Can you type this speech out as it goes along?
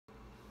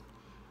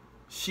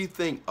She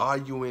think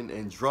arguing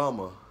and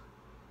drama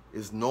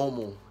is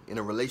normal in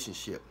a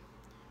relationship.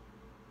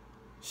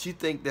 She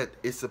think that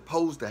it's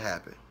supposed to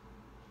happen.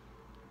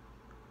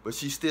 But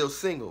she's still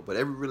single. But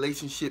every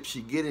relationship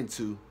she get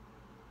into,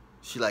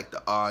 she like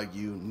to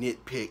argue,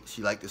 nitpick.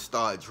 She like to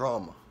start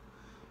drama.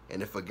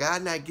 And if a guy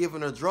not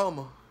giving her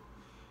drama,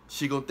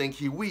 she gonna think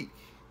he weak.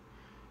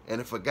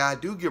 And if a guy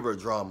do give her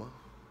drama,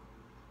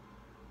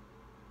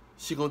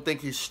 she gonna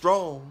think he's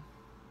strong.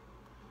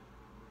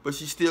 But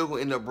she still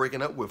gonna end up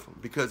breaking up with him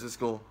because it's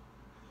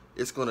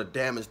gonna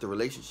damage the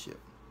relationship.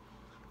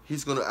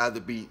 He's gonna either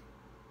be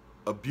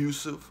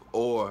abusive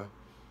or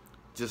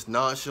just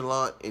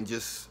nonchalant, and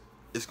it's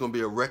gonna be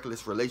a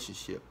reckless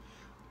relationship.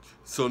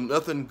 So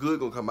nothing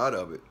good gonna come out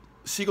of it.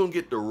 She gonna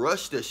get the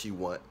rush that she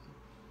want.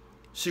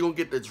 She gonna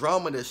get the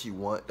drama that she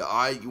want, the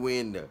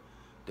arguing,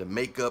 the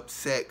makeup,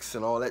 sex,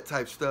 and all that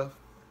type stuff.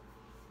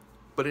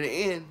 But in the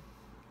end,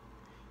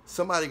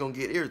 somebody gonna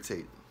get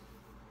irritated.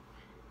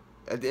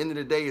 At the end of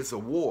the day, it's a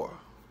war.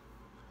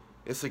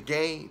 It's a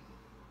game.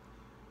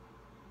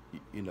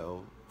 You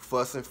know,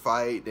 fuss and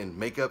fight and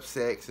make up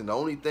sex. And the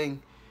only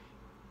thing,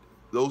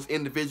 those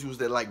individuals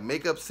that like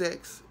make up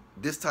sex,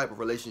 this type of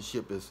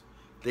relationship is,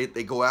 they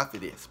go after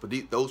this. But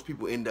those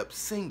people end up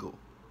single.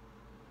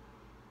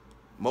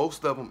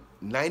 Most of them,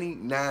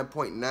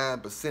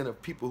 99.9%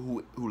 of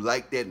people who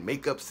like that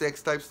make up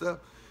sex type stuff,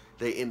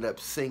 they end up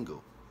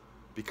single.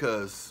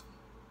 Because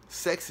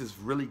sex is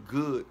really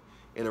good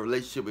in a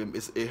relationship.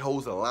 It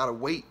holds a lot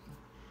of weight,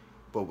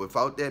 but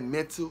without that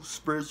mental,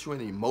 spiritual,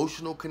 and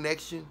emotional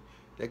connection,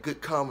 that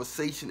good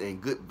conversation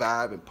and good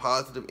vibe and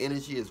positive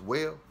energy as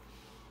well,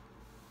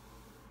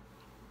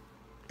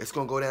 it's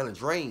gonna go down the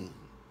drain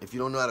if you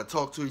don't know how to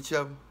talk to each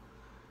other.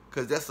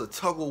 Because that's a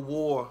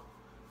tug-of-war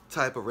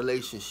type of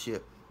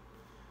relationship.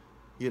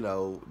 You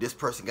know, this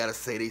person gotta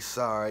say they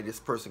sorry, this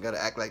person gotta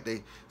act like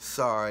they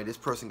sorry, this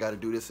person gotta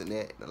do this and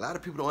that. And a lot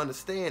of people don't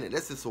understand it.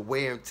 That's just a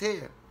wear and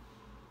tear.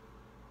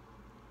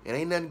 And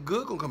ain't nothing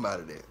good gonna come out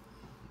of that.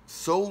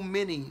 So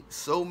many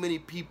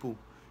people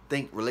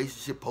think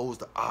relationship supposed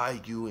to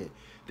argue and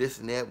this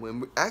and that,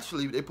 when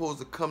actually they supposed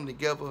to come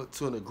together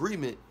to an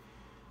agreement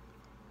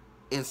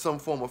in some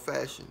form or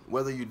fashion,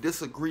 whether you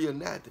disagree or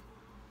not.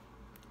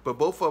 But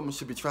both of them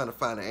should be trying to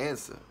find an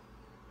answer.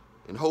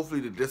 And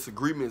hopefully the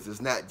disagreements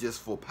is not just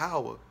for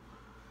power.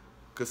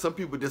 Because some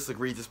people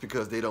disagree just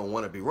because they don't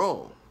want to be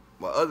wrong,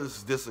 while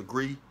others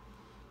disagree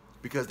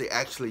because they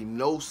actually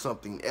know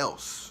something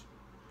else.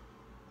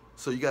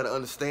 So you got to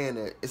understand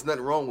that it's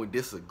nothing wrong with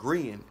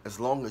disagreeing as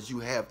long as you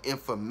have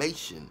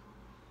information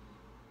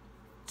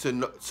to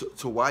know,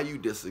 to why you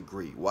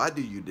disagree. Why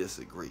do you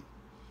disagree?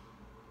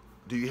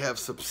 Do you have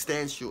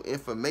substantial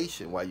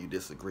information why you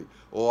disagree?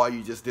 Or are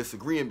you just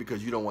disagreeing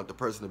because you don't want the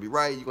person to be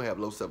right? You're going to have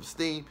low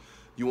self-esteem.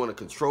 You want to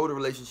control the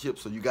relationship,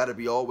 so you got to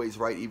be always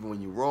right even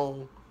when you're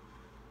wrong.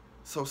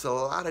 So it's a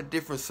lot of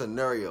different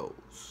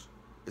scenarios.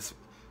 It's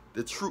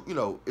the truth, you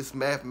know, it's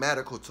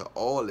mathematical to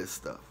all this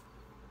stuff.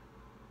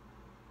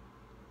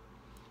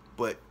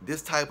 But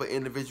this type of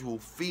individual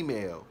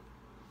female,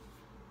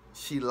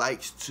 she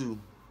likes to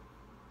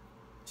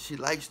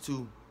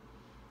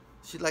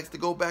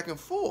go back and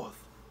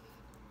forth.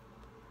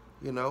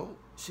 You know,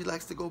 she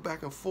likes to go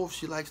back and forth.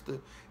 She likes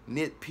to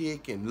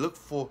nitpick and look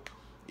for,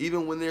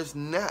 even when there's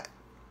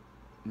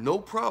no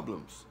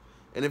problems.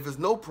 And if there's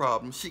no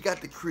problem, she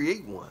got to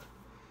create one.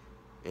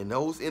 And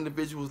those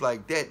individuals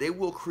like that, they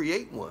will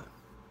create one.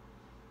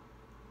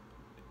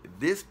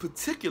 This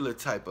particular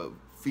type of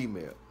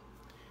female,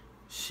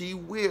 she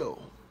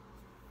will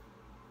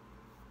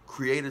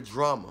create a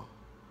drama,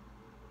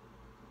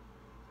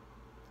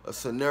 a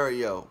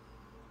scenario,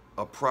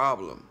 a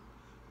problem.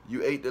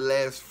 You ate the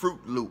last Fruit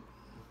Loop.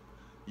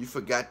 You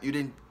forgot,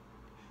 you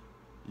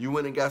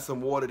went and got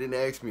some water, didn't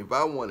ask me if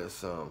I wanted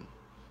some.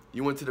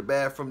 You went to the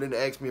bathroom, didn't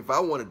ask me if I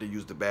wanted to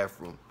use the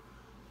bathroom.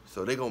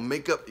 So they're going to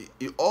make up.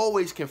 You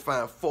always can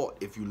find fault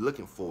if you're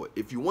looking for it.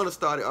 If you want to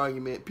start an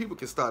argument, people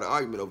can start an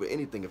argument over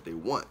anything if they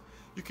want.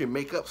 You can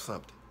make up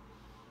something.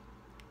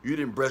 You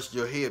didn't brush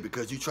your hair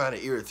because you're trying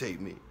to irritate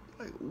me.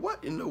 Like,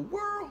 what in the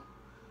world?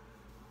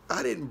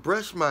 I didn't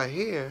brush my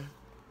hair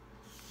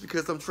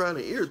because I'm trying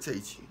to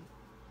irritate you.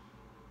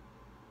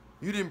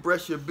 You didn't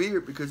brush your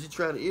beard because you're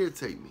trying to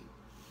irritate me.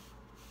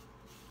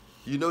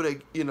 You know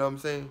that, you know what I'm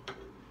saying?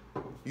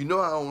 You know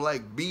I don't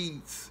like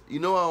beads. You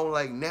know I don't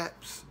like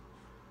naps.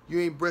 You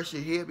ain't brush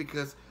your hair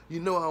because you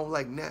know I don't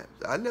like naps.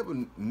 I never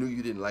knew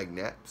you didn't like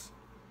naps.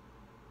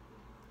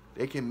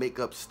 They can make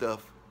up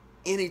stuff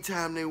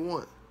anytime they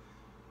want.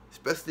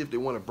 Especially if they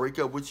want to break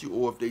up with you,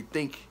 or if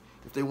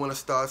they want to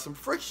start some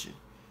friction.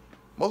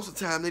 Most of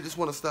the time, they just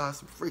want to start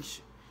some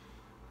friction.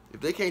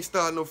 If they can't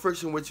start no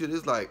friction with you,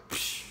 it's like,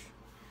 psh,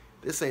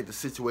 this ain't the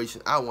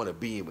situation I want to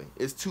be in.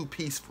 It's too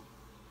peaceful.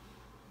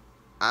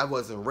 I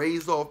wasn't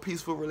raised off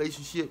peaceful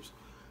relationships.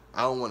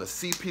 I don't want to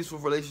see peaceful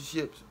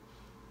relationships.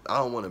 I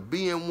don't want to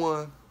be in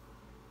one.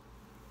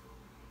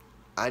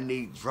 I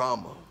need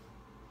drama.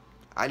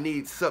 I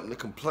need something to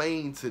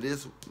complain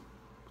to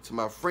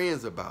my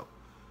friends about.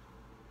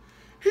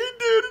 He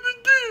did it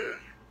again.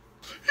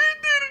 He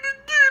did it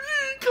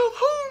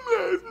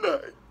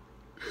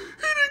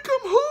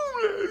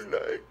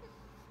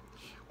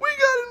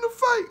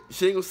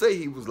She ain't gonna say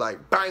he was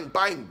like bang,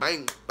 bang,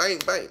 bang, bang,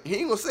 bang. He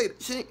ain't gonna say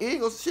that. She ain't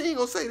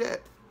gonna say that.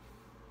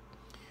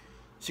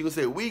 She gonna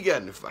say we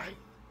got in the fight,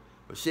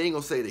 but she ain't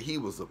gonna say that he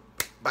was a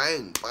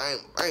bang, bang,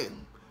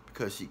 bang,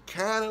 because she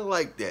kind of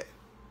like that,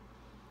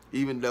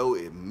 even though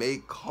it may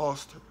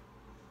cost her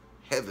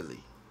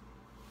heavily.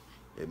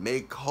 It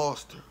may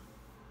cost her.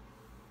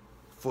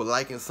 For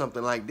liking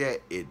something like that,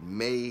 it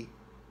may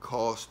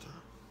cost her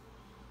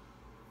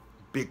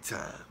big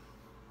time.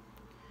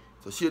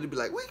 So she'll be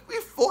like, we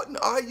fought and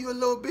argued a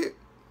little bit.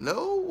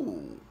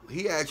 No,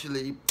 he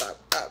actually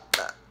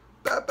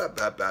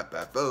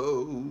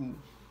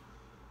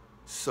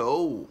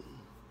so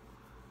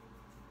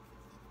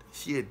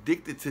she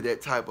addicted to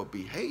that type of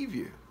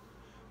behavior.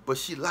 But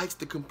she likes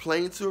to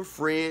complain to her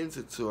friends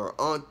and to her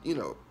aunt, you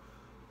know,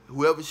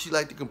 whoever she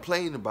like to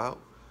complain about.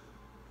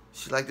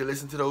 She like to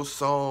listen to those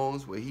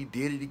songs where he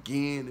did it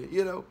again,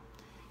 you know.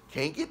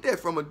 Can't get that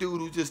from a dude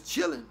who's just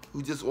chilling,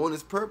 who's just on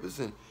his purpose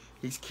and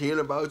he's caring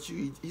about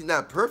you. He's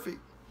not perfect.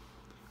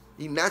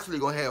 He naturally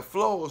gonna have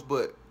flaws,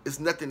 but it's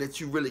nothing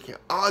that you really can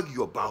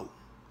argue about.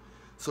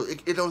 So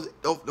it don't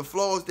the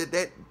flaws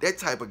that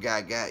type of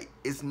guy got.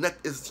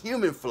 It's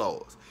human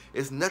flaws.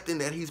 It's nothing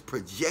that he's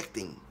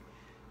projecting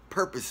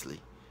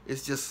purposely.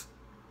 It's just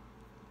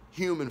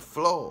human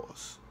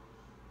flaws.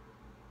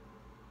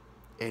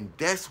 And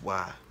that's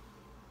why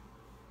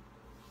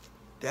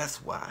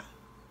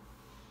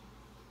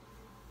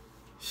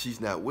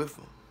she's not with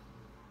him.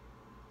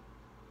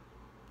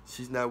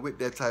 She's not with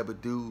that type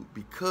of dude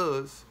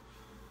because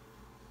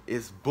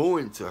it's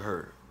boring to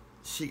her.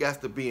 She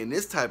got to be in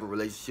this type of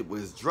relationship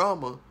with his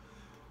drama,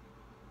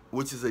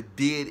 which is a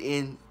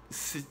dead-end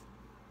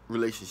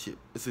relationship.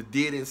 It's a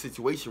dead-end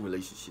situation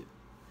relationship.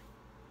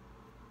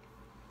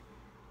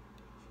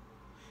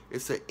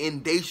 It's an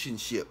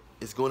endationship.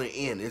 It's going to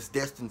end. It's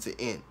destined to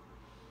end.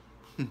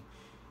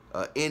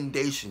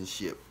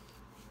 Endationship.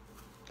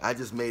 I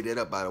just made that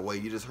up, by the way.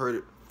 You just heard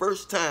it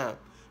first time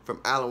from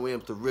Allan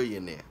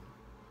Reallionaire.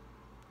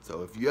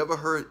 So if you ever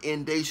heard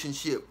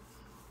endationship,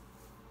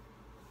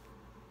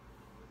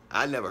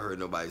 I never heard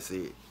nobody say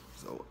it.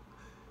 So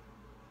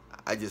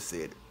I just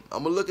said it.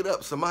 I'm going to look it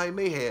up. Somebody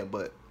may have,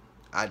 but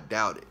I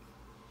doubt it.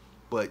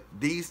 But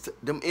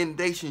them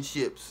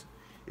endationships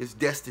is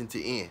destined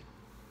to end.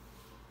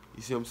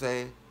 You see what I'm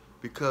saying?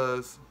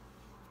 Because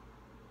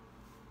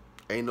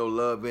ain't no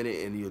love in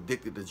it and you're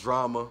addicted to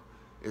drama.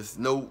 It's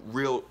no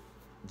real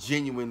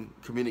genuine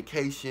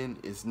communication.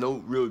 It's no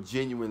real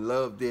genuine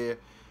love there.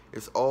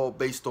 It's all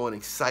based on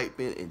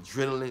excitement,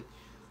 adrenaline,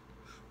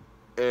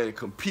 and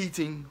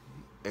competing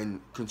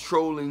and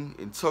controlling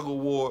and tug of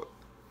war.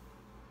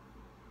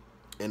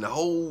 And the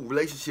whole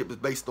relationship is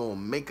based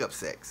on make-up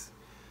sex.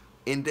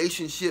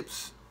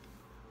 Endationships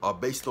are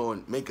based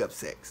on make-up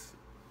sex.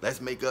 Let's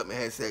make up and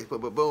have sex,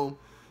 boom.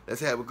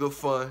 Let's have a good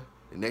fun.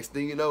 The next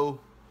thing you know,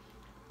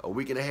 a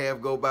week and a half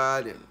go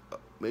by, then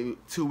maybe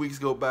 2 weeks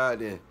go by,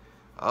 then,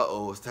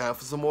 it's time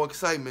for some more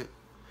excitement.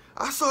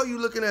 I saw you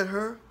looking at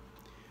her.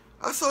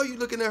 I saw you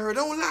looking at her.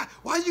 Don't lie.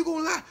 Why you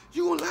gonna lie?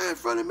 You gonna lie in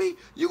front of me?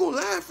 You gonna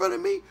lie in front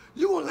of me?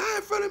 You gonna lie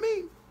in front of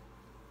me?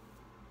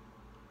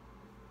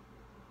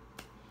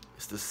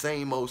 It's the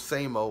same old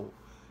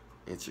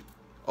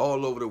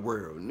all over the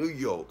world. New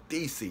York,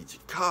 D.C.,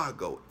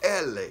 Chicago,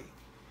 L.A.,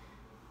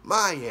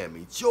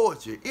 Miami,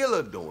 Georgia,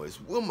 Illinois,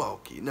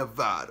 Milwaukee,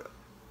 Nevada.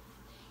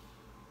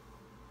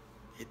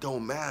 It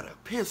don't matter.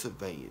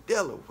 Pennsylvania,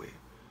 Delaware.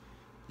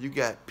 You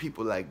got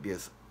people like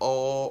this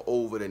all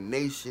over the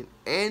nation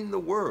and the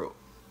world.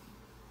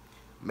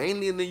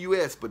 Mainly in the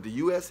U.S., but the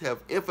U.S.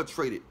 have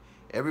infiltrated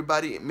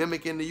everybody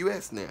mimicking the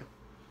U.S. now.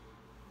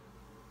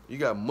 You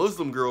got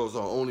Muslim girls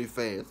on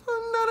OnlyFans.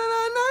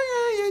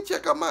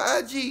 Check out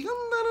my IG.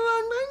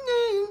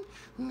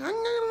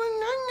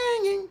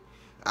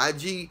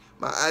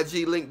 My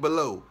IG link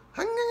below.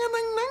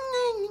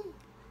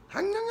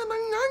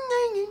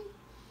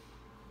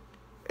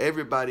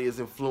 Everybody is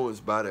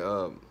influenced by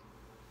the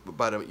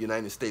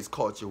United States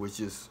culture, which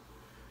is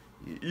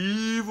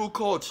evil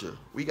culture.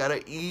 We got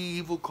an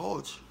evil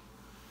culture.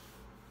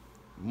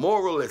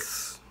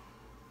 Moralists.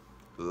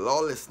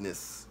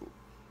 Lawlessness.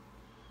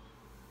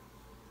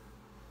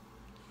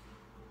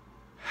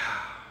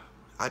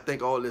 I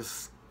think all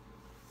this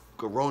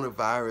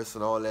coronavirus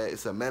and all that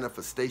is a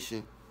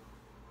manifestation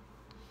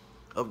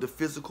of the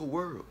physical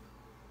world,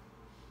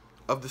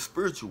 of the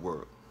spiritual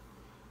world.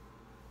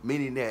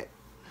 Meaning that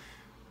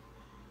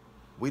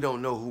we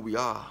don't know who we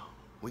are.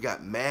 We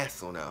got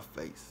masks on our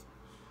face.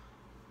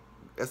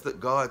 That's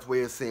God's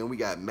way of saying we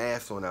got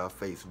masks on our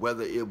face,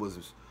 whether it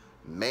was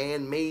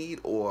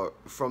man-made or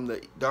from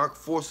the dark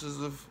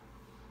forces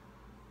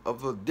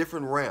of a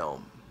different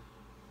realm.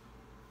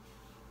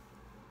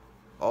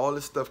 All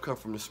this stuff comes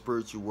from the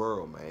spiritual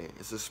world, man.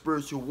 It's a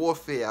spiritual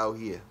warfare out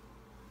here.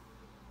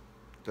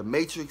 The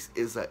Matrix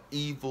is an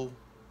evil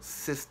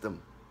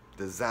system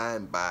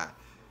designed by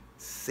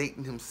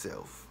Satan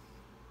himself.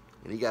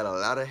 And he got a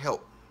lot of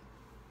help.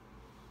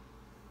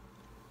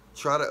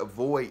 Try to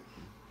avoid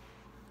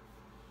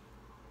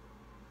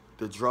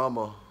the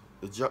drama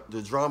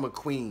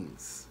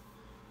queens.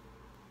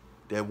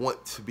 that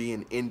want to be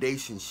in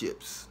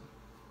relationships.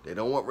 They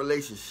don't want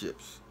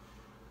relationships.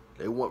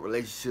 They want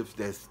relationships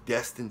that's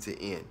destined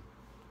to end.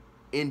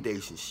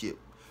 Relationship.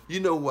 You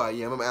know who I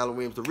am. I'm Allan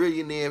Williams, the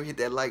Reallionaire. Hit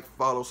that like,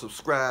 follow,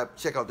 subscribe.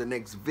 Check out the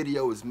next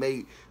video. It's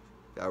made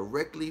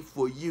directly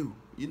for you.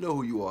 You know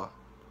who you are.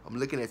 I'm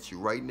looking at you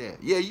right now.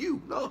 Yeah,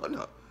 you.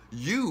 No.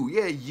 You.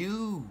 Yeah,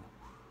 you.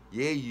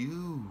 Yeah,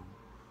 you.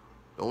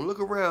 Don't look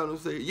around and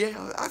say,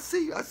 yeah, I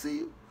see you. I see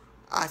you.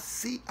 I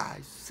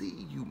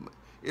see you.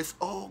 It's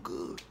all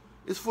good.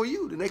 It's for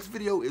you. The next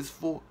video is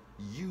for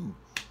you.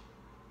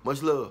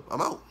 Much love.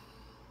 I'm out.